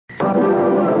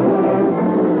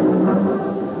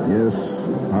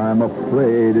I'm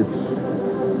afraid it's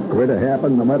going to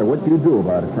happen no matter what you do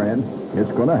about it, friend. It's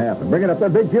going to happen. Bring it up there,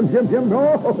 big Jim.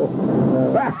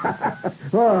 Oh,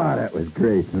 that was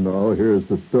great. Here's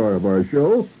the star of our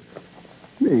show,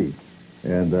 me.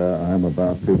 And I'm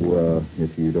about to,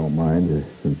 if you don't mind,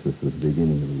 since this is the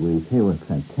beginning of the week, have a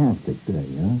fantastic day,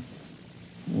 huh?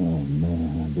 Oh,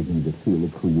 man, I'm beginning to feel the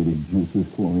creative juices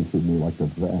flowing through me like the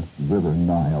vast river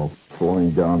Nile,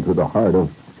 flowing down to the heart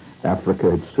of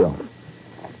Africa itself,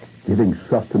 giving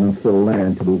sustenance to the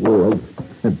land, to the world,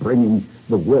 and bringing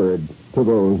the word to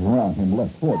those around him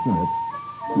less fortunate.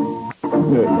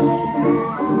 Yes.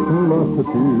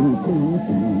 Philosophy,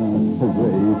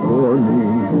 hooray for me.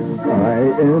 I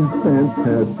am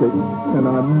fantastic, and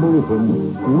I'm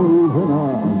moving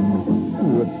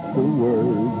on with the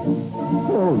word.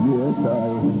 Oh, yes, I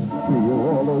feel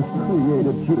all those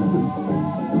creative juices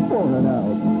pouring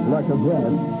out like a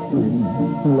vast stream.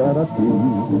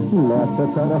 La-da-dee,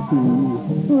 la-da-da-da-dee,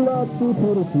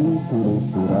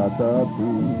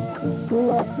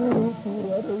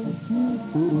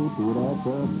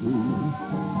 la-dee-dee-dee-dee-dee-dee-da-da-dee,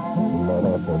 la-dee-dee-dee-dee-dee-dee-da-da-dee,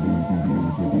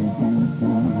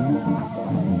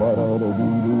 la-da-da-dee-dee-dee-dee-dee,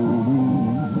 ba-da-da-dee-dee-dee,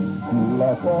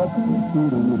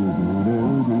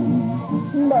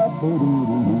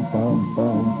 la-da-dee-dee-dee-dee-dee-dee,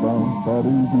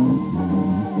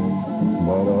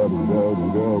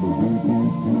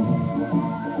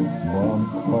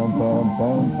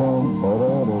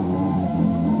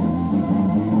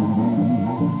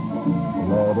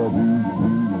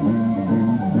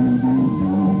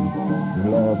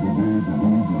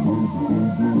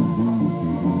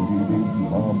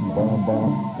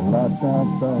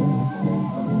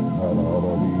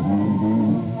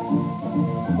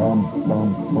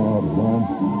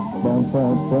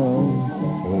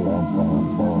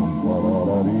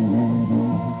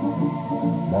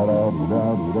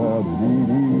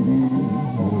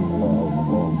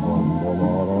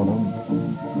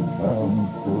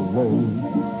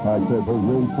 I said,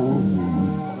 hooray for me.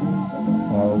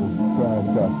 Oh, I've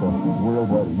got the world,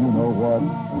 but you know what?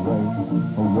 Hooray,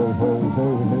 hooray, hey,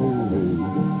 hey, hey, hey.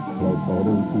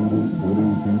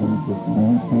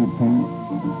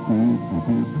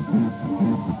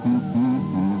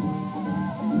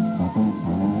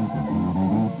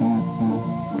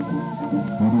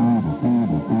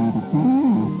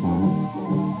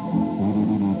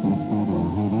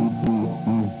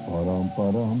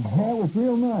 That was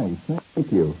real nice.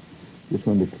 Thank you. Just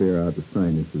wanted to clear out the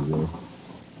sinuses there.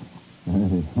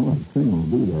 Well, the thing will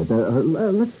do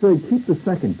that. Let's keep the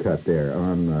second cut there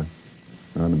on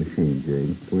the machine,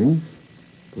 James. Please,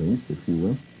 if you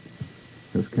will.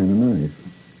 That's kind of nice.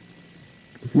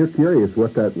 If you're curious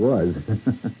what that was,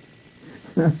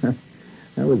 that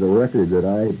was a record that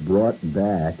I brought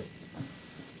back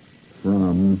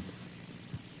from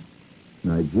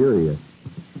Nigeria.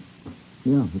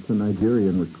 Yeah, it's a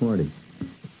Nigerian recording.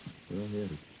 Well, here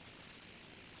it is.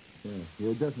 Yeah,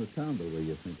 it doesn't sound the way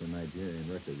you think a Nigerian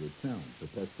record would sound,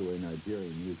 but that's the way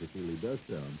Nigerian music really does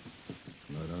sound.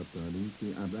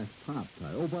 That's pop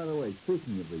type. Oh, by the way,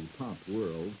 speaking of the pop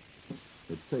world,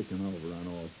 it's taken over on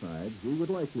all sides. We would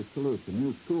like to salute the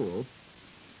new school.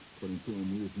 According to a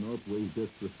news note we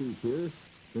just received here,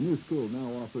 the new school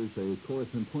now offers a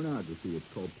course in pornography. It's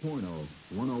called Porno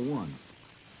 101.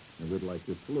 And we'd like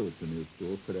to salute the new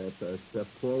school for that step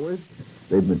forward.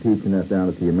 They've been teaching that down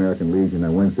at the American Legion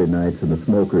on Wednesday nights in the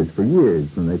Smokers for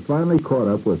years, and they finally caught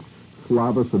up with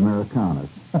Flavus Americanus.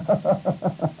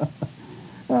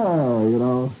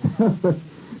 Oh,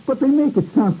 but they make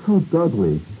it sound so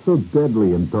deadly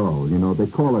and dull. They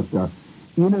call it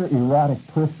inner erotic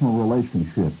personal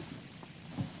relationships.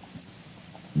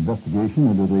 Investigation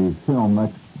into the film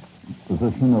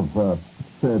exposition of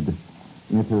said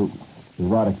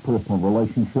erotic personal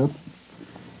relationships.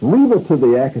 Leave it to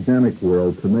the academic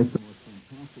world to make the most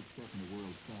fantastic stuff in the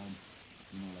world sound,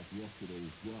 like yesterday's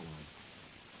Jell-O.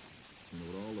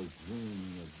 With all the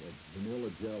zing of vanilla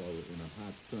Jell-O in a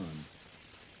hot sun.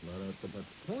 But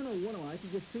Porno 101, I can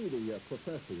just see the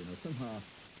professor, somehow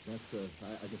that's,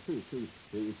 I can see,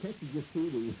 can't you just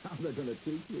see how they're going to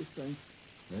teach this thing?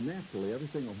 And naturally,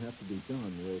 everything will have to be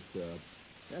done with,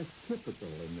 that's typical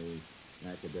in the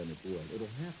academic world.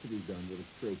 It'll have to be done with a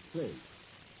straight face.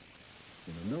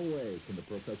 No way can the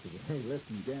professor say, hey,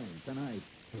 listen, gang, tonight,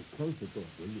 hey, close the door,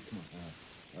 will you? Come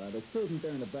on. The student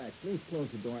there in the back, please close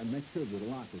the door and make sure the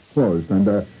lock is closed. And,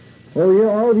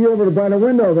 all of you over by the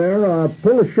window there,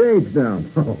 pull the shades down.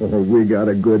 Oh, we got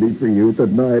a goodie for you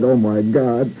tonight. Oh, my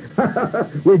God.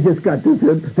 We just got this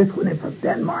one in from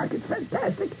Denmark. It's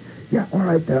fantastic. Yeah, all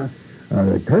right.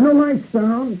 Turn the lights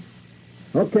down.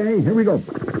 Okay, here we go.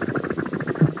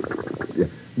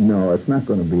 No, it's not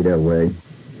going to be that way.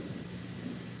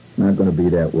 not going to be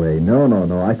that way.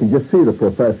 No. I can just see the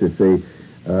professor say,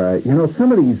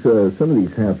 some of these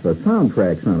have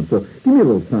soundtracks on them. So give me a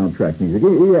little soundtrack music.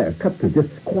 Yeah, cut to just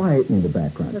quiet in the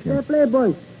background. Fair play,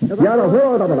 boys. Yeah,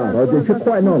 hold on. Just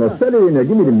quiet. No, set it in there.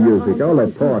 Give me the music. All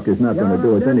that talk is not going to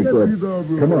do us any good.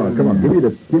 Come on. Give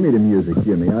me the music,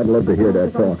 Jimmy. I'd love to hear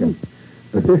that talking.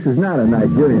 But this is not a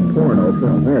Nigerian porno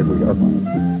film. There we go.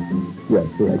 Yes,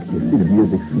 I can see the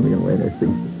music swinging away there. See,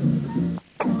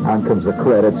 on comes the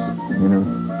credits.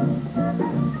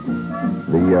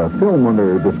 The film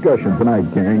under discussion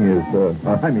tonight, gang,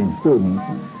 students,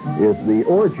 is the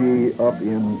orgy up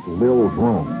in Lil's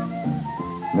room.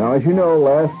 Now, as you know,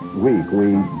 last week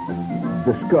we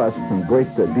discussed in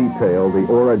great detail the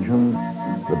origin,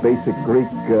 the basic Greek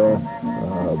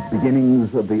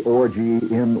beginnings of the orgy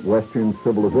in Western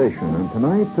civilization. And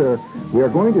tonight we are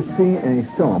going to see a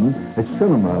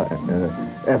cinema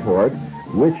effort,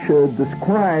 which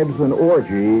describes an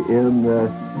orgy in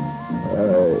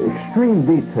extreme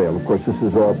detail. Of course, this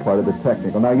is all part of the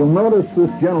technical. Now, you'll notice this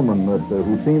gentleman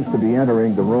who seems to be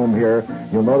entering the room here,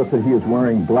 you'll notice that he is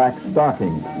wearing black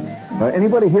stockings.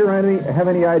 Anybody here have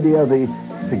any idea of the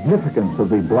significance of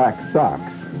the black socks?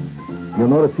 You'll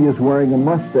notice he is wearing a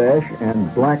mustache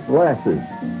and black glasses.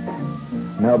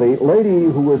 Now, the lady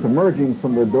who is emerging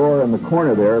from the door in the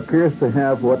corner there appears to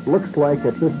have what looks like,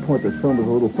 at this point, the film is a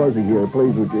little fuzzy here.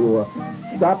 Please, would you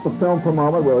stop the film for a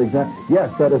moment? Well,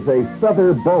 yes, that is a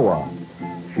feather boa.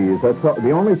 That's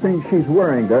the only thing she's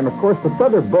wearing there. And, of course, the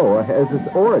feather boa has its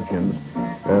origins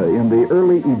in the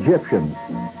early Egyptians.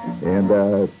 And,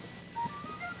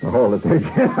 hold it there.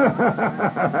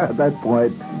 At that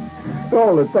point.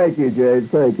 Hold it. Thank you,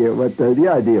 James. Thank you. But the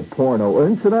idea of porno.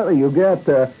 Incidentally, you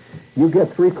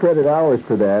get 3 credit hours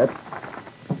for that.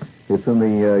 It's in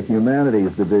the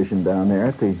humanities division down there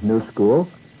at the new school.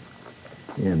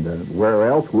 And where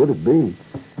else would it be?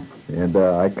 And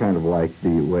I kind of like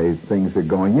the way things are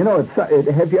going.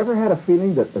 Have you ever had a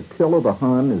feeling that Attila the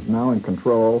Hun is now in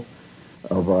control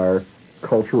of our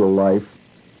cultural life?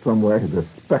 Somewhere, the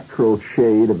spectral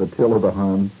shade of Attila the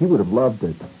Hun. He would have loved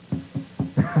it.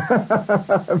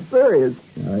 I'm serious.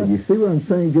 You see what I'm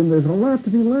saying, Jim? There's a lot to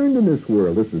be learned in this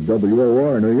world. This is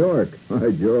WOR, New York. Hi,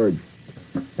 George.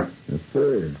 Yes,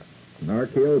 sir. An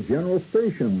RKO General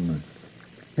Station.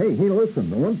 Hey, listen,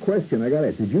 the one question I got to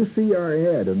ask. Did you see our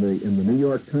ad in the New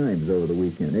York Times over the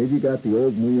weekend? Have you got the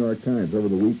old New York Times over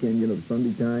the weekend, the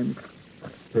Sunday Times?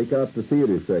 Take out the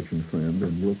theater section, friend,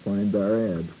 and you'll find our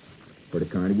ad for the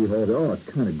Carnegie Hall. Oh, it's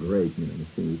kind of great, to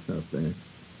see stuff there.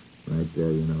 Right there,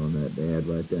 and that ad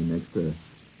right there next to,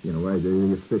 right there,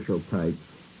 the official types.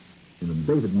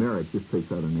 David Merrick just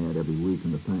takes out an ad every week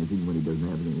in the Times, even when he doesn't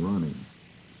have anything running.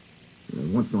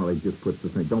 Once in a while he just puts the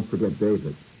thing, don't forget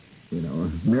David.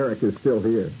 Merrick is still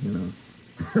here,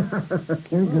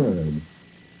 Good.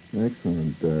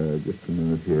 Excellent. Just a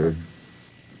minute here.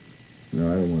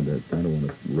 No, I don't want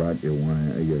to rot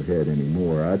your head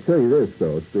anymore. I'll tell you this,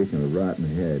 though, speaking of rotting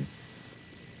the head,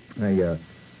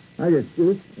 it's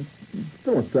a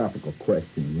philosophical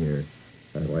question here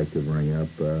I'd like to bring up.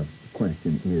 The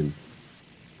question is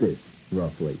this,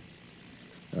 roughly.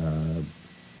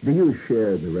 Do you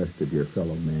share the rest of your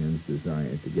fellow man's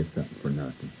desire to get something for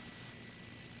nothing?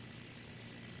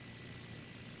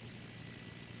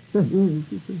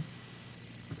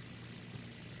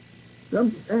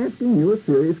 I'm asking you a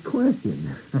serious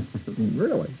question.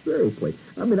 Really, seriously.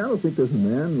 I don't think there's a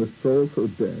man with soul so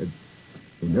dead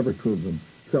who never proved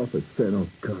himself has said, oh,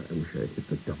 God, I wish I hit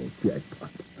the double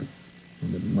jackpot.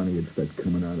 And the money would start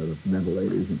coming out of the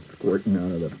ventilators and squirting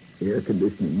out of the air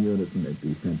conditioning units, and there'd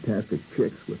be fantastic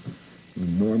chicks with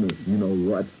enormous,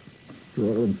 ruts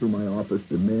strolling through my office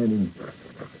demanding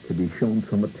to be shown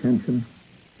some attention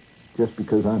just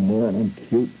because I'm there and I'm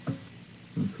cute.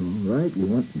 That's all right. You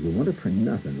want it for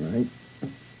nothing, right?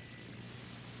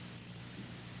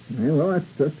 Well,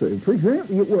 that's for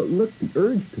example, look, the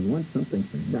urge to want something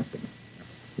for nothing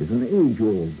is an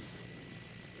age-old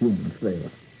human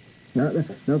failing. Now,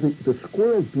 the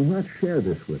squirrels do not share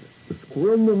this with us. The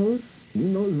squirrel knows, he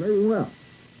knows very well.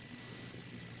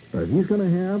 If he's going to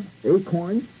have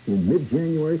acorns in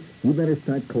mid-January, you better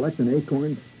start collecting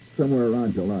acorns somewhere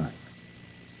around July.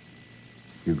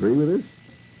 You agree with this?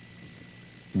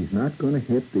 He's not going to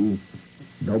hit the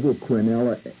double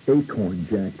quinella acorn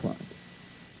jackpot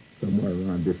somewhere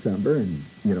around December, and,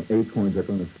 acorns are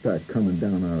going to start coming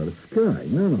down out of the sky.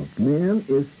 No. Man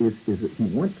he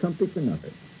wants something for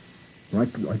nothing.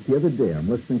 Like the other day, I'm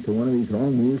listening to one of these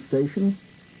all-news stations,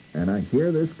 and I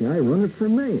hear this guy running for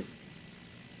mayor.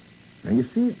 Now, you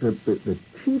see, the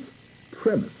chief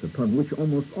premise upon which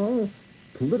almost all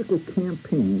political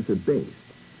campaigns are based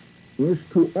is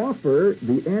to offer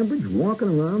the average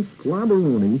walking around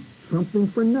slobberloony something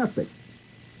for nothing.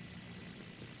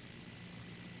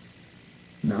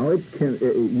 Now, it can,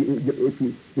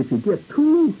 if you get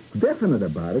too definite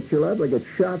about it, you're liable to get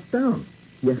shot down.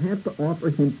 You have to offer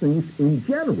him things in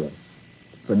general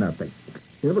for nothing.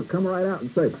 You ever come right out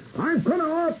and say, I'm going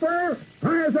to offer,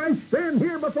 as I stand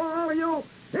here before all of you,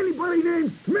 anybody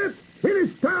named Smith in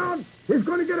his town is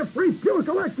going to get a free Buick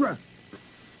Electra.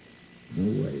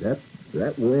 No way.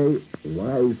 That way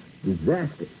lies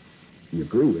disaster. You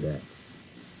agree with that?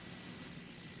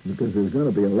 Because there's going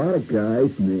to be a lot of guys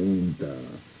named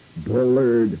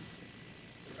Bullard,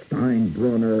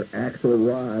 Steinbrunner,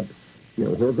 Axelrod,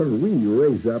 who are going to really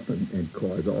raise up and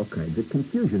cause all kinds of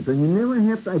confusions. And you never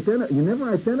have to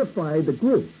identify the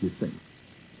group, you think,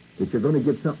 that you're going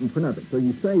to get something for nothing. So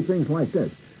you say things like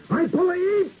this. I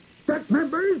believe that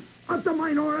members of the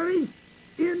minority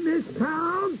in this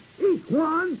town, each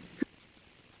one,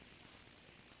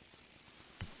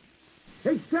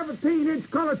 a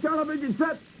 17-inch color television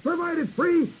set provided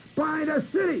free by the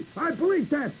city. I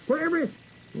believe that for every...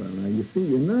 Well, now, you see,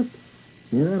 you're not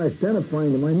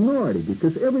identifying the minority,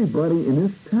 because everybody in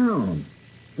this town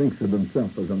thinks of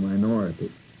himself as a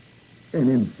minority. And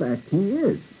in fact, he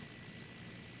is.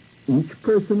 Each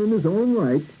person in his own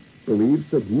right believes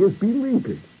that he is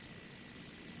beleaguered.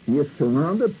 He is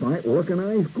surrounded by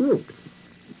organized groups.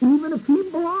 Even if he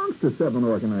belongs to 7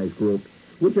 organized groups,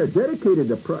 which are dedicated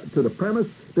to the premise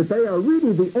that they are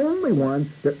really the only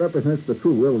one that represents the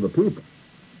true will of the people.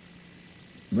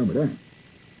 Remember that.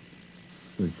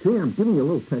 So, see, I'm giving you a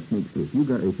little technique, too. If you're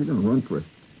going to run for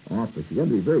office, you got to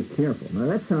be very careful. Now,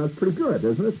 that sounds pretty good,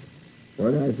 doesn't it?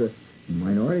 Organize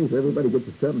minorities, everybody gets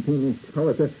a 17-inch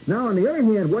color set. Now, on the other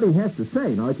hand, what he has to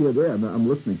say, now, I tell you there, I'm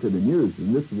listening to the news,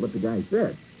 and this is what the guy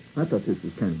said. I thought this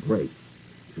was kind of great.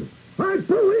 I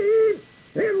believe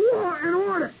in law and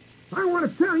order. I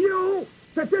want to tell you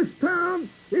that this town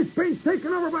is being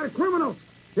taken over by the criminals.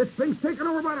 It's being taken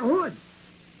over by the hoods.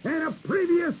 And a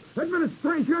previous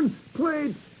administration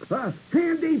played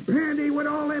handy-pandy with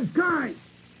all them guys.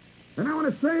 And I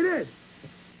want to say this.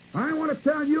 I want to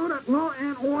tell you that law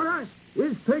and order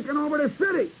is taking over the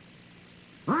city.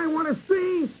 I want to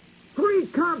see 3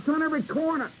 cops on every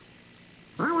corner.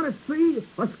 I want to see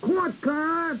a squad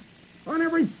car on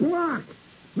every block.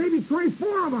 Maybe 3,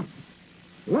 4 of them.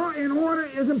 Law and order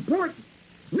is important.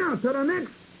 Now, to the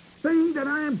next thing that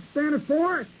I am standing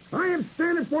for, I am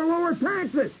standing for lower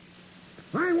taxes.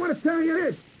 I want to tell you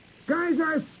this.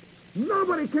 Guys,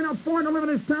 nobody can afford to live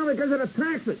in this town because of the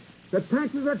taxes. The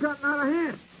taxes are gotten out of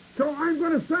hand. So I'm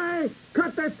going to say,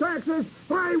 cut the taxes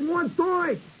by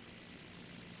 1/3.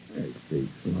 I see.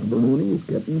 Slobberloony is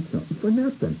getting something for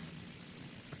nothing.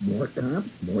 More cops,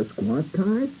 more squad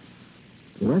cars,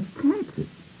 less taxes.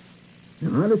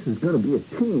 Now, how this is going to be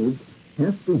achieved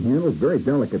has to be handled very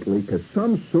delicately, because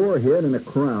some sorehead in a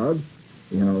crowd,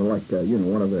 like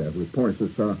one of the reporters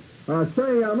says, say,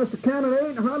 Mr.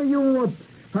 Candidate, how do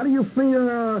you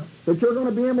feel that you're going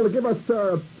to be able to give us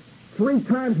 3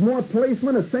 times more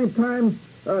policemen at the same time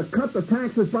cut the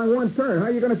taxes by 1/3? How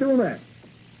are you going to do that?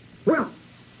 Well,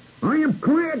 I am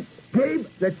glad, Gabe,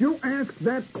 that you asked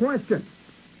that question.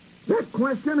 That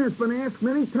question has been asked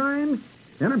many times,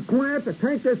 and I'm glad to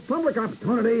take this public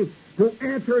opportunity to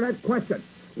answer that question.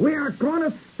 We are going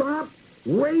to stop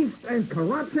waste and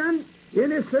corruption in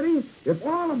this city. If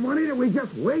all the money that we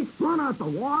just waste run out the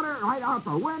water, right out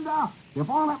the window, if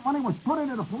all that money was put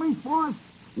into the police force,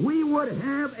 we would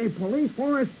have a police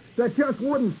force that just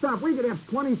wouldn't stop. We could have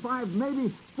 25,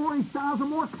 maybe 40,000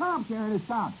 more cops here in this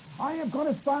town. I am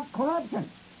going to stop corruption.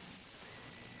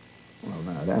 Well,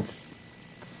 now,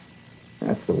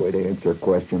 that's the way to answer a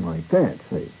question like that,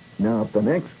 see. Now, if the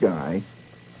next guy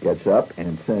gets up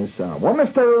and says, well,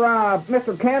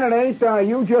 Mr. Candidate,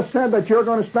 you just said that you're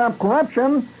going to stop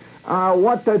corruption.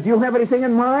 Do you have anything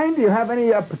in mind? Do you have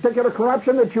any particular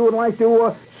corruption that you would like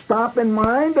to stop in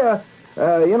mind?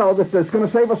 That's going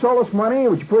to save us all this money?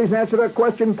 Would you please answer that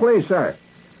question, please, sir?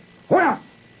 Well,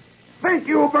 thank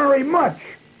you very much,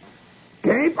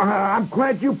 Gabe. I'm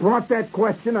glad you brought that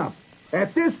question up.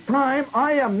 At this time,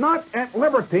 I am not at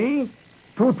liberty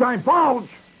to divulge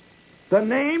the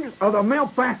names of the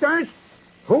malefactors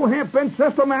who have been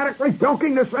systematically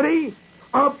bilking the city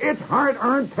of its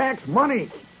hard-earned tax monies.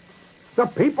 The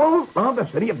people of the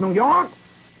city of New York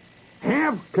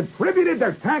have contributed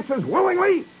their taxes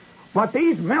willingly, but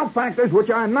these malefactors, which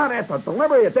are not at the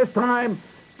delivery at this time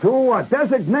to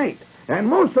designate, and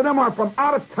most of them are from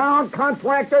out-of-town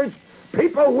contractors,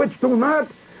 people which do not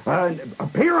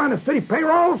appear on the city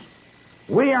payrolls.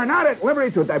 We are not at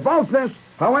liberty to divulge this.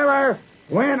 However,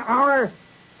 when our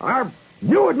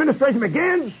new administration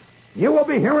begins, you will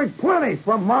be hearing plenty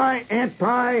from my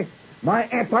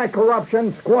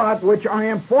anti-corruption squad, which I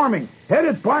am forming,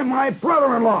 headed by my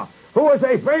brother-in-law, who is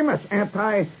a famous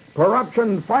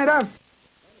anti-corruption fighter. As a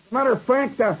matter of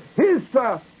fact,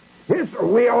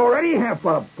 we already have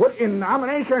put in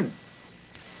nomination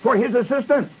for his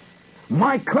assistant,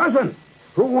 my cousin,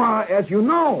 who, as you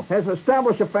know, has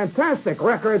established a fantastic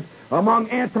record among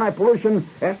anti-pollution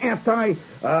and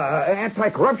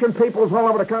anti-corruption peoples all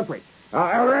over the country.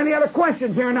 Are there any other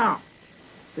questions here now?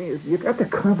 See, you got to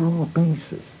cover all bases.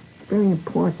 It's very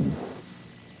important.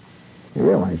 You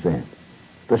realize that?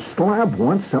 The slob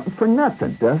wants something for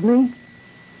nothing, doesn't he?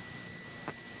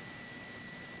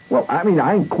 Well, I mean,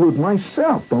 I include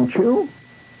myself, don't you?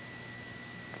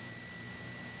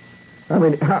 I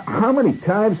mean, how many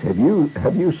times have you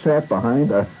sat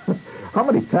behind a how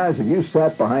many times have you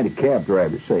sat behind a cab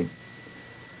driver, say?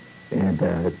 And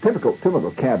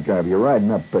typical cab driver, you're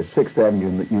riding up 6th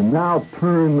Avenue, you now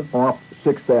turn off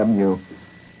 6th Avenue,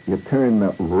 you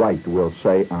turn right, we'll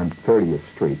say, on 30th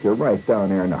Street. You're right down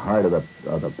there in the heart of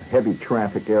the heavy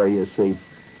traffic area, see?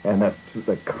 And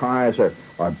the cars are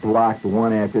blocked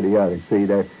one after the other. See,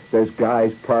 there's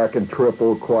guys parking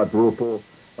triple, quadruple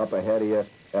up ahead of you.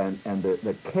 And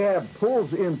the cab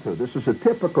pulls into, this is a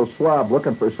typical slob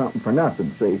looking for something for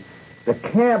nothing, see? The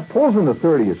cab pulls into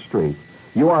 30th Street.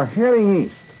 You are heading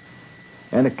east.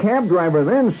 And the cab driver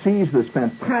then sees this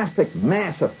fantastic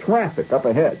mass of traffic up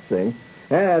ahead, see?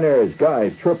 And there's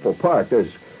guys triple parked.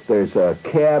 There's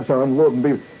cabs are unloading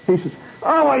people. He says,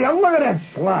 oh, will you look at them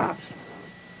slobs.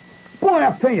 Boy,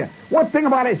 I'll tell you, one thing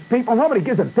about these people, nobody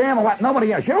gives a damn about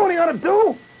nobody else. You know what they ought to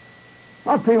do?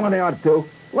 I'll tell you what they ought to do.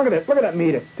 Look at it. Look at that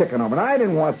meter ticking over. And I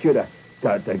didn't want you to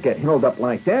get held up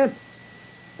like that.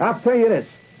 I'll tell you this.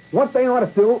 What they ought to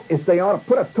do is they ought to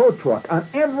put a tow truck on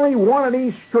every one of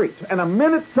these streets. And the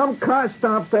minute some car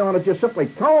stops, they ought to just simply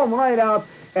tow them right out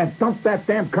and dump that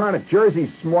damn car in the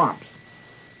Jersey swamps.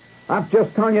 I'm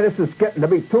just telling you, this is getting to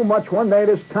be too much. One day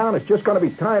this town is just going to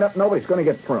be tied up. Nobody's going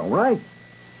to get through, right?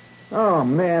 Oh,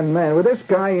 man. With this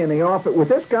guy in the office, with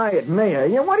this guy at mayor,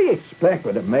 what do you expect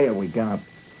with the mayor we got?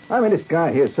 I mean, this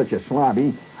guy here is such a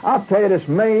slobby. I'll tell you, this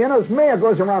mayor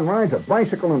goes around, rides a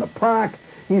bicycle in the park.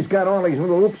 He's got all these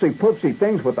little oopsie-poopsie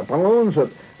things with the balloons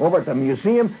over at the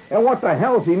museum. And what the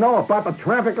hell does he know about the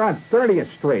traffic on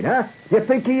 30th Street, huh? You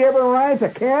think he ever rides a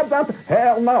cab down there?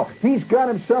 Hell no. He's got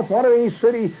himself one of these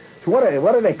city, what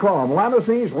do they call them?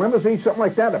 Limousines, something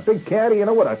like that. A big caddy,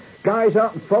 with the guys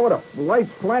out in front with the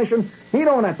lights flashing. He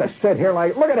don't have to sit here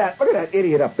like, look at that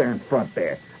idiot up there in front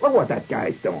there. Look what that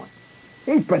guy's doing.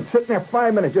 He's been sitting there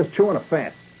 5 minutes just chewing a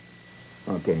fat.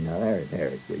 Okay, now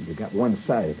there. You got one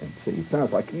side of him. See, it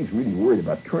sounds like he's really worried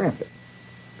about traffic.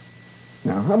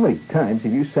 Now, how many times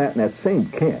have you sat in that same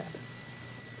cab,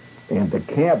 and the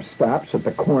cab stops at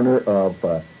the corner of,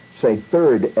 say,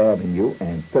 3rd Avenue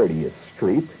and 30th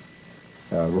Street?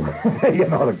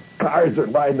 The cars are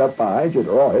lined up behind you.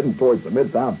 They're all heading towards the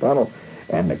Midtown Tunnel,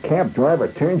 and the cab driver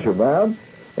turns around,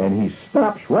 and he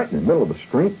stops right in the middle of the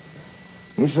street.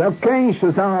 He says, okay, he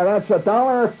says, that's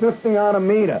 $1.50 on a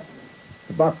meter.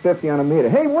 About 50 on a meter.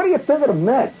 Hey, what do you think of the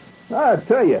Mets? I'll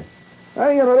tell you.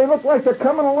 They look like they're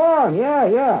coming along.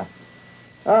 Yeah.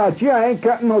 Gee, I ain't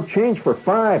got no change for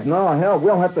 5. No, hell,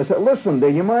 we'll have to say, listen, do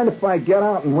you mind if I get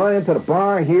out and run into the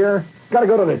bar here? Got to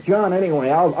go to the John anyway.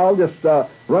 I'll just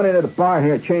run into the bar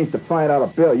here and change the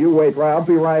 $5 bill. You wait, right? I'll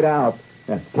be right out.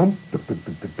 And boom,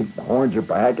 the horns are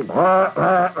back.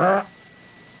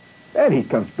 And he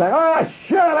comes back. Oh,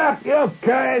 shut up, you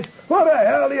guys! What the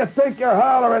hell do you think you're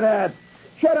hollering at?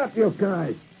 Shut up, you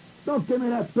guys! Don't give me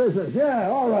that business. Yeah,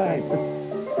 all right.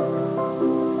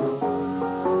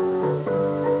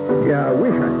 Yeah, I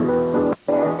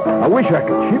wish I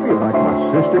could shimmy like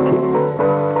my sister Kate.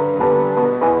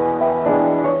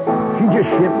 She just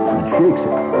shimmies and shakes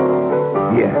it.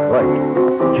 Yeah, like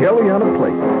jelly on a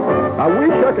plate. I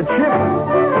wish I could shimmy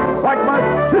like my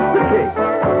sister Kate.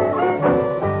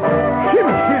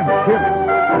 Shimmy.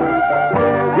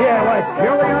 Yeah, like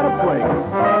jelly on a plate.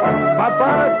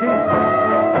 Ba-ba-da-dee.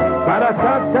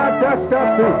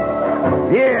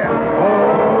 Ba-da-da-da-da-da-dee. Yeah.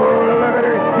 Oh, look at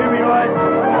her shimmy like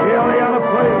jelly on a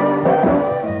plate.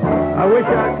 I wish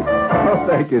I could. Oh,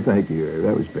 thank you.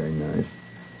 That was very nice.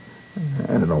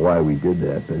 I don't know why we did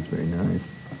that. That's very nice.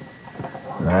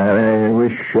 I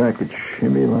wish I could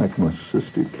shimmy like my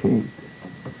sister Kate.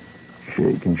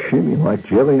 Shake and shimmy like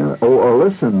jelly on... Oh,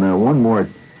 listen, one more.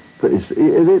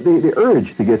 The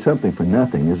urge to get something for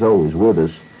nothing is always with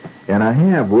us. And I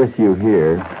have with you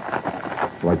here,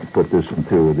 I'd like to put this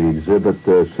into the exhibit,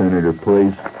 Senator,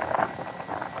 please.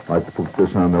 I'd like to put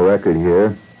this on the record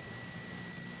here.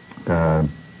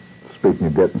 Speaking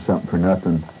of getting something for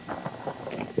nothing,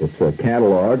 it's a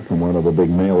catalog from one of the big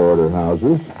mail order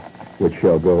houses, which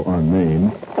shall go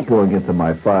unnamed, going into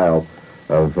my file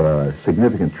of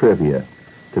significant trivia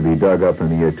to be dug up in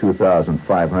the year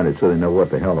 2500 so they know what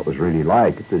the hell it was really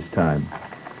like at this time.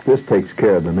 This takes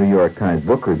care of the New York Times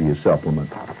Book Review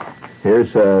supplement.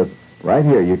 Here's, right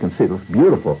here, you can see it looks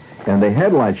beautiful. And the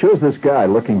headline shows this guy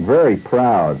looking very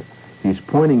proud. He's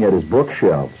pointing at his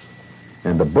bookshelves.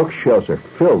 And the bookshelves are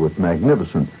filled with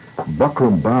magnificent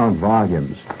buckram-bound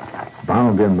volumes,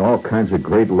 bound in all kinds of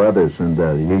great leathers. And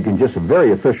you can just, a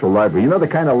very official library. You know the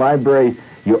kind of library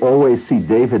you always see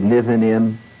David Niven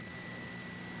in?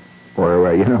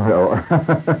 Or, you know,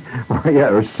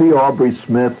 or C. Aubrey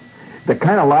Smith. The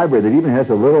kind of library that even has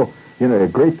a little, you know, a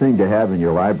great thing to have in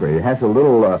your library. It has a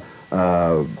little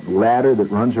ladder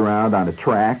that runs around on a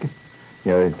track.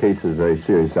 You know, in case it's a very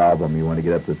serious album, you want to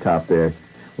get up to the top there.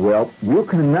 Well, you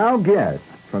can now get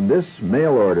from this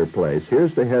mail order place,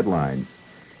 here's the headline: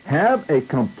 have a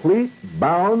complete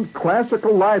bound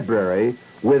classical library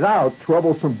without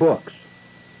troublesome books.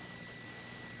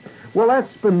 Well,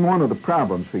 that's been one of the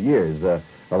problems for years.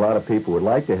 A lot of people would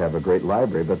like to have a great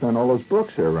library, but then all those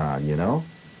books are around, you know?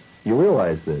 You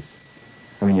realize this.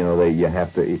 I mean, you know, you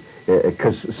have to,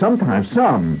 because sometimes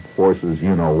some forces,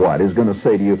 you know what, is going to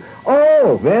say to you,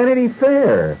 oh, Vanity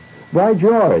Fair, by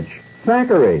George,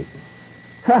 Thackeray.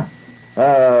 Huh.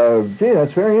 Gee,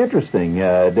 that's very interesting.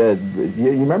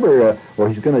 You remember, or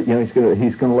he's going to, you know,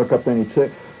 he's going to look up and he'd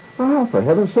say, oh, for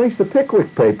heaven's sakes, the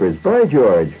Pickwick Papers, by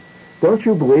George. Don't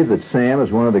you believe that Sam is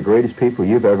one of the greatest people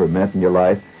you've ever met in your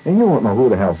life? And you won't know who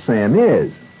the hell Sam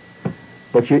is.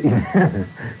 But you,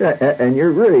 and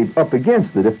you're really up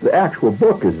against it if the actual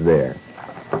book is there.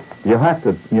 You'll have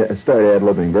to start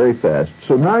ad-libbing very fast.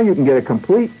 So now you can get a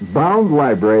complete bound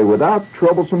library without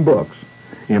troublesome books.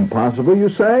 Impossible, you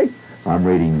say? I'm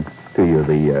reading to you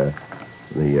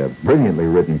the brilliantly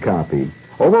written copy.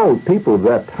 Although people of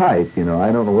that type, you know,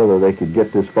 I don't know whether they could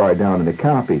get this far down in the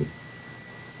copy.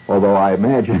 Although I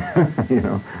imagine, you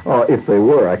know, if they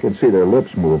were, I can see their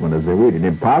lips moving as they read it.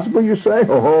 Impossible, you say?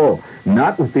 Oh,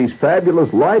 not with these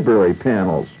fabulous library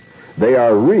panels. They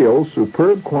are real,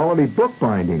 superb quality book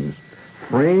bindings,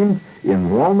 framed in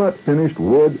walnut-finished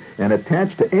wood and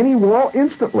attached to any wall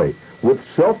instantly with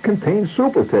self-contained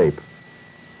super tape.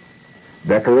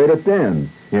 Decorate it then.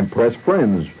 Impress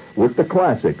friends with the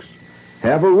classics.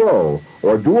 Have a row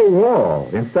or do a wall.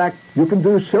 In fact, you can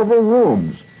do several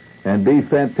rooms and be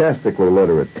fantastically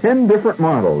literate. 10 different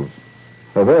models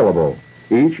available.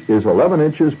 Each is 11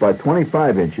 inches by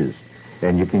 25 inches.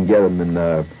 And you can get them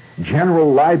in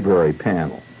general library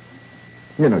panel.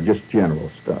 You know, just general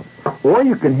stuff. Or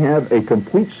you can have a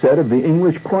complete set of the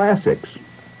English classics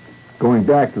going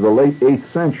back to the late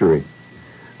 8th century.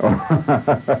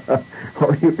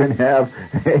 Or you can have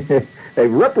a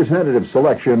representative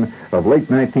selection of late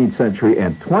 19th century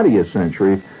and 20th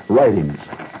century writings,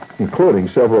 including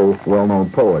several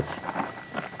well-known poets.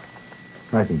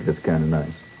 I think that's kind of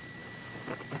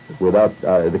nice. Without,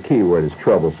 the key word is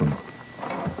troublesome.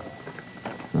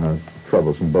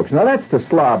 Troublesome books. Now that's the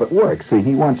slob at work. See,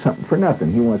 he wants something for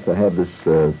nothing. He wants to have this,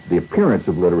 the appearance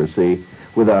of literacy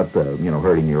without,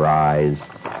 hurting your eyes,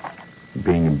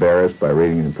 being embarrassed by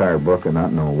reading an entire book and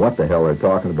not knowing what the hell they're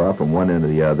talking about from one end to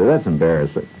the other. That's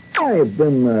embarrassing. I've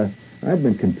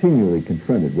been continually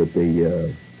confronted with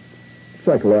the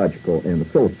psychological and the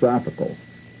philosophical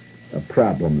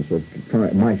problems of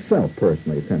myself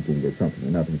personally attempting to get something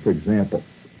or nothing. For example,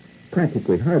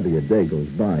 practically hardly a day goes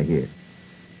by here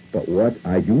but what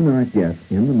I do not get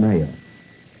in the mail,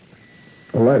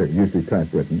 a letter, usually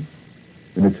typewritten,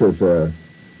 and it says,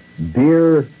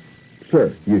 Dear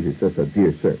Sir, usually it says a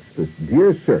Dear Sir. It says,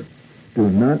 Dear Sir, do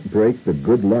not break the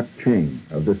good luck chain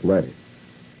of this letter.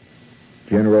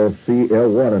 General C.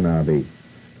 L. Watanabe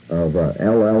of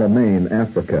El Alamein,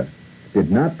 Africa, did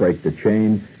not break the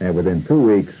chain and within 2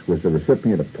 weeks was the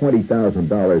recipient of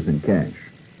 $20,000 in cash.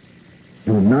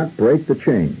 Do not break the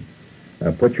chain.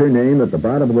 Put your name at the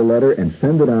bottom of the letter and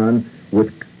send it on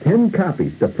with 10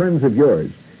 copies to friends of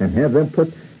yours and have them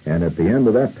put, and at the end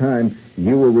of that time,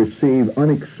 you will receive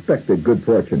unexpected good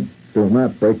fortune. Do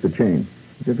not break the chain.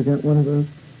 Did you ever get one of those?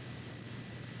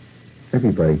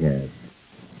 Everybody has.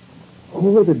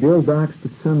 Who are the deal docs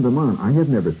that send them on? I have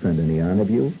never sent any on, have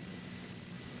you?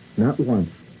 Not once.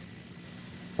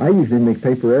 I usually make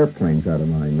paper airplanes out of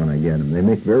mine when I get them. They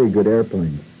make very good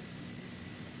airplanes.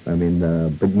 I mean,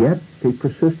 but yet they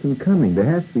persist in coming. There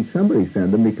has to be somebody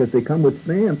send them because they come with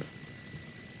stamps.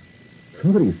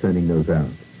 Somebody's sending those out.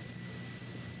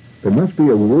 There must be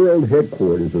a world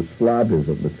headquarters of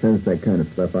slobism that sends that kind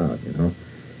of stuff out, you know.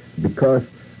 Because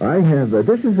I have,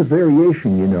 this is a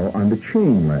variation, you know, on the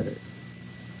chain letter.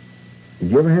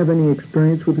 Did you ever have any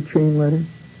experience with the chain letter?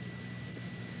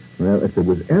 Well, if there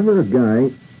was ever a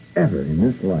guy, ever in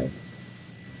this life,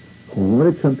 who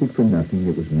wanted something for nothing,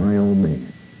 it was my old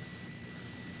man.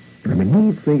 I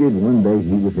mean, he figured one day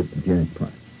he would hit the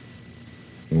jackpot.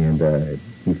 And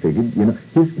he figured, you know,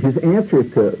 his answer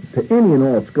to any and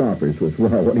all scoffers was,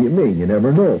 well, what do you mean? You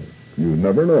never know. You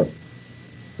never know.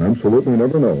 Absolutely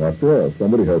never know. After all,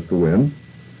 somebody has to win.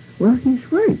 Well, he's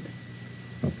right,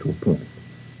 up to a point.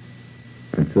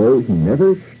 And so he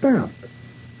never stopped.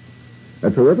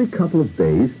 And so every couple of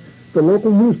days, the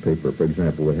local newspaper, for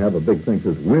example, would have a big thing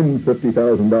that says, win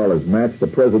 $50,000, match the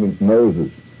president's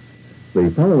noses. The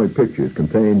following pictures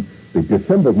contain the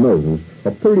dissembled noses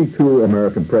of 32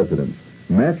 American presidents.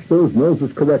 Match those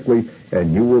noses correctly,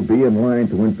 and you will be in line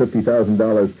to win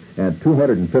 $50,000 and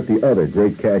 250 other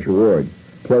great cash awards,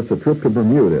 plus a trip to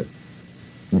Bermuda.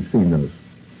 You've seen those.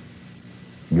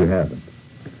 You haven't.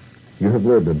 You have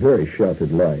lived a very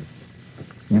sheltered life.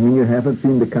 You mean you haven't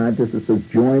seen the contest that says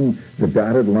join the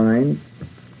dotted line?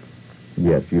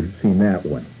 Yes, you've seen that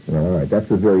one. Well, all right,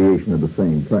 that's a variation of the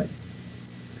same thing.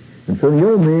 And so the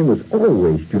old man was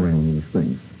always joining these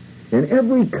things. And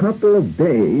every couple of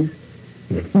days,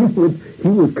 he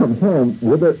would come home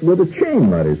with a chain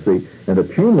letter, see? And the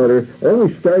chain letter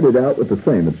always started out with the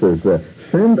same. It says,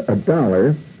 send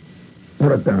 $1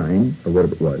 or a dime, or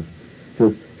whatever it was. It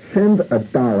says, send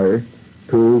 $1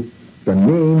 to the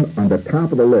name on the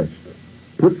top of the list.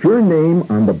 Put your name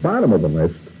on the bottom of the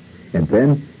list, and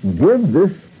then give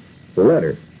this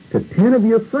letter to 10 of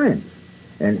your friends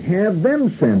and have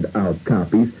them send out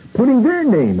copies putting their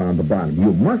name on the bottom.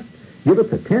 You must give it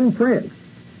to 10 friends.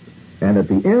 And at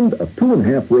the end of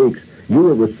 2.5 weeks, you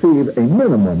will receive a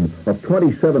minimum of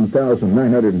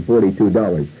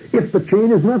 $27,942. If the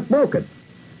chain is not broken,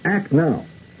 act now.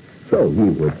 So he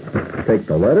would take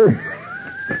the letter,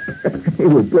 he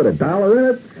would put $1 in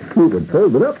it, he would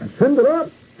fold it up and send it up,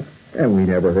 and we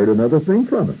never heard another thing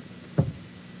from him.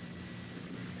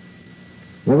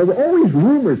 Well, there were always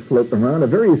rumors floating around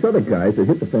of various other guys that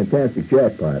hit the fantastic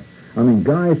jackpot. I mean,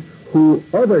 guys who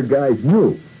other guys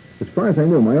knew. As far as I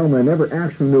knew, my old man never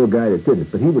actually knew a guy that did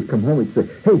it, but he would come home and say,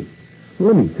 hey,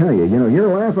 let me tell you, you're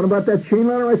laughing about that chain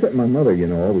letter? I said, my mother,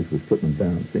 always was putting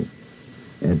them down, see?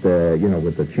 And,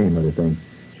 with the chain letter thing.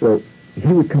 So he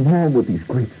would come home with these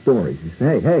great stories. He'd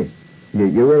say, hey,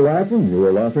 you were laughing? You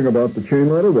were laughing about the chain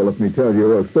letter? Well, let me tell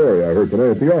you a story I heard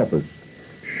today at the office.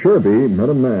 Sherby met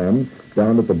a man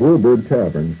down at the Bluebird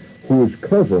Tavern whose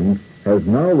cousin has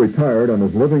now retired and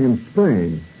is living in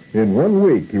Spain. In 1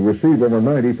 week, he received over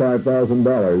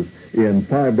 $95,000 in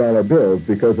 $5 bills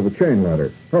because of a chain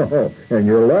letter. Oh, and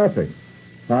you're laughing.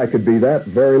 I could be that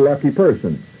very lucky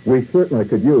person. We certainly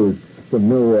could use some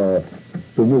new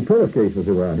pillowcases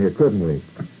around here, couldn't we?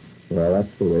 Well,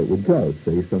 that's the way it would go,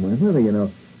 see? So my mother,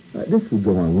 this would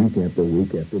go on week after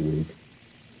week after week.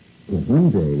 And one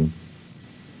day,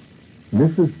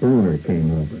 Mrs. Bruner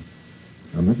came over.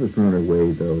 Now, Mrs. Bruner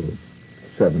weighed,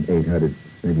 700, 800,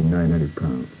 maybe 900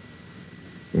 pounds.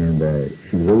 And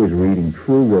she was always reading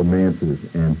true romances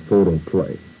and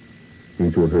photoplay.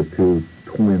 These were her two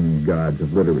twin gods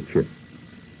of literature.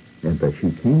 And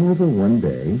she came over one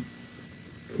day,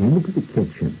 came into the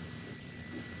kitchen,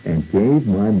 and gave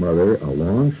my mother a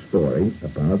long story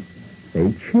about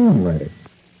a chain letter.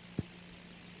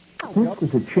 This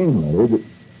was a chain letter that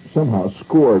somehow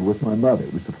scored with my mother.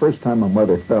 It was the first time my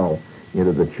mother fell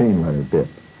into the chain letter bit.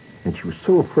 And she was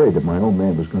so afraid that my old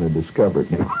man was going to discover it,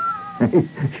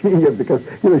 because,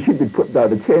 she'd been putting down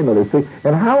the chain letter, see.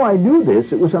 And how I knew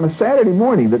this, it was on a Saturday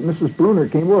morning that Mrs. Bruner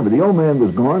came over. The old man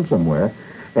was gone somewhere,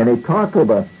 and they talked for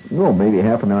about, maybe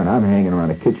half an hour, and I'm hanging around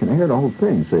the kitchen. I heard the whole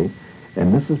thing, see.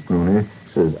 And Mrs. Bruner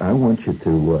says, I want you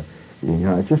to,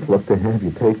 I'd just love to have you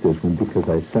take this one because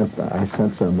I sent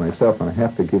some myself, and I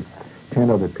have to give 10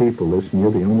 other people this, and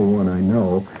you're the only one I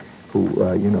know who,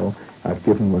 I've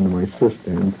given one to my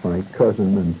sister and my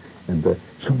cousin,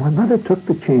 so my mother took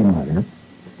the chain letter,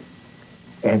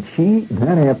 and she,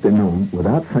 that afternoon,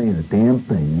 without saying a damn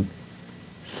thing,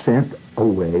 sent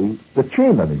away the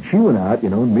chain letter. She went out,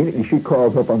 immediately she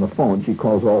calls up on the phone. She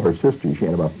calls all her sisters. She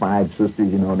had about 5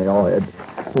 sisters, and they all had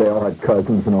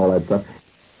cousins and all that stuff.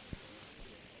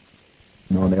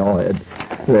 They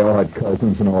all had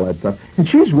cousins and all that stuff. And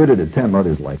she's rid of 10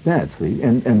 mothers like that, see,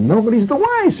 and nobody's the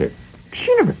wiser.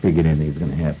 She never figured anything was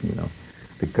going to happen,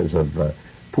 because of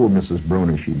poor Mrs.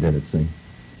 Bruner. She did it, see.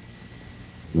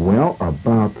 Well,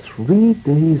 about 3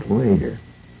 days later,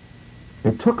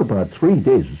 it took about 3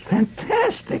 days. It was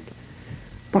fantastic.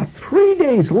 About 3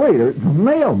 days later, the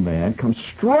mailman comes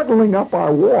struggling up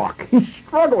our walk. He's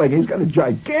struggling. He's got a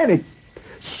gigantic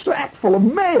sack full of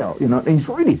mail, and he's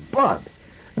really bugged.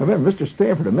 I remember Mr.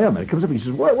 Stanford, the mailman, comes up and he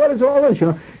says, what is all this,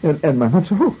 And my mom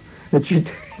says, and she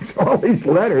takes all these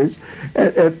letters,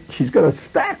 and she's got a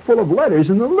stack full of letters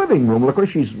in the living room. Of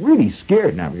course, she's really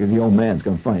scared now because the old man's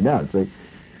going to find out and say,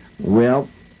 well,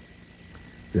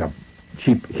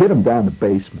 she hid him down the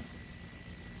basement.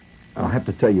 I'll have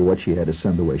to tell you what she had to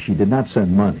send away. She did not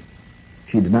send money.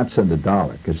 She did not send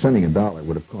 $1, because sending $1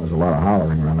 would have caused a lot of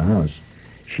hollering around the house.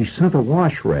 She sent a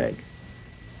wash rag.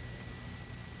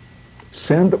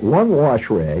 Send one wash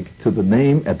rag to the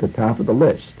name at the top of the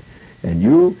list, and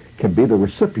you can be the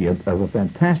recipient of a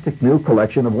fantastic new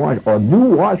collection of a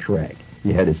new wash rag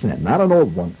you had to send. Not an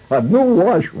old one, a new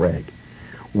wash rag.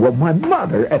 Well, my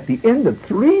mother, at the end of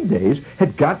 3 days,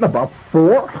 had gotten about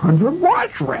 400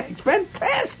 wash rags.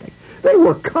 Fantastic. They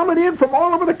were coming in from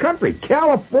all over the country.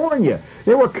 California.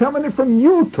 They were coming in from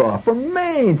Utah, from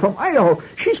Maine, from Idaho.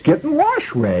 She's getting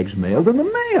wash rags mailed in the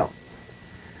mail.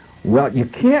 Well, you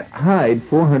can't hide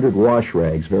 400 wash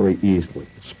rags very easily,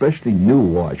 especially new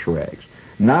wash rags.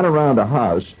 Not around a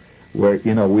house where,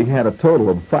 we had a total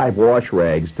of 5 wash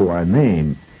rags to our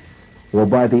name. Well,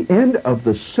 by the end of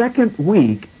the second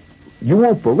week, you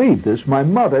won't believe this, my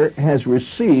mother has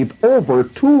received over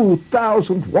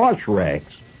 2,000 wash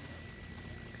rags.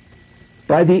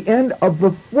 By the end of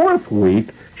the 4th week,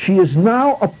 she is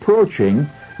now approaching.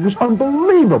 It was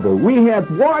unbelievable. We had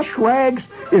wash rags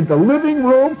in the living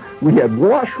room. We had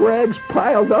wash rags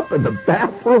piled up in the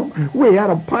bathroom. We had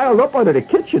them piled up under the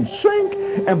kitchen sink.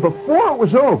 And before it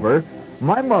was over,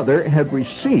 my mother had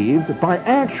received, by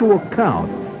actual count,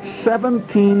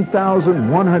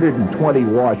 17,120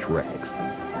 wash rags.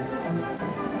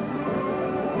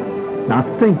 Now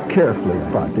think carefully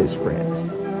about this, friends.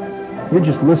 You're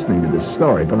just listening to this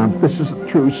story, but this is a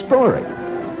true story.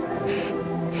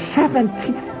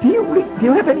 17. Do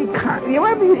you have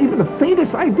even the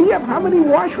faintest idea of how many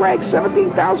wash rags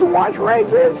 17,000 wash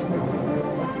rags is?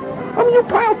 I mean, you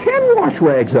pile 10 wash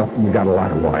rags up and you got a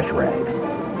lot of wash rags.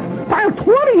 Pile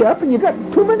 20 up and you got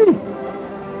too many.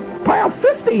 Pile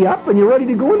 50 up and you're ready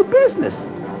to go into business.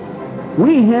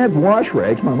 We had wash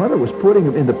rags. My mother was putting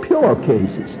them in the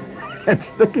pillowcases and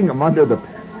sticking them under the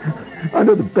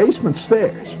basement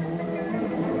stairs.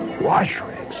 Wash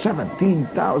rags,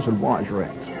 17,000 wash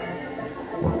rags.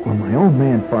 Well, when my old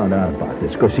man found out about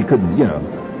this, because he couldn't,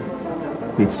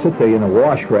 he'd sit there in the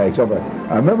wash rags. I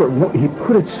remember he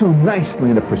put it so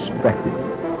nicely into perspective.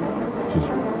 He says,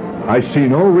 I see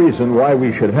no reason why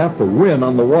we should have to win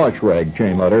on the wash rag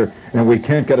chain letter, and we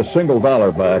can't get a single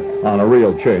 $1 back on a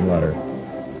real chain letter.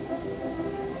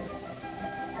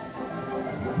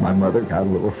 My mother got a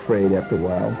little afraid after a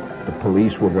while. The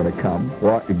police were going to come.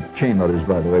 Chain letters,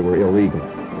 by the way, were illegal.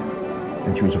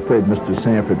 And she was afraid Mr.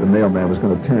 Sanford, the mailman, was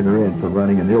going to turn her in for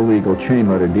running an illegal chain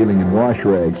letter dealing in wash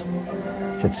rags.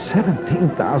 She had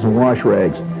 17,000 wash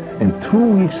rags. And 2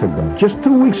 weeks ago, just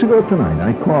 2 weeks ago tonight,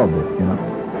 I called her,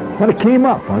 When it came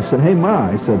up, I said, hey, Ma,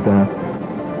 I said,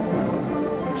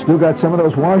 still got some of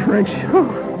those wash rags?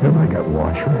 Have I got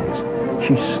wash rags?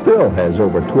 She still has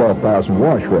over 12,000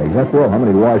 wash rags. After all, how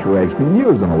many wash rags can you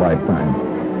use in a lifetime?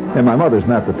 And my mother's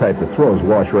not the type that throws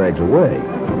wash rags away.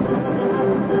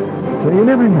 So you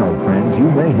never know, friends.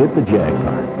 You may hit the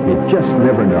jackpot. You just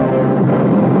never know.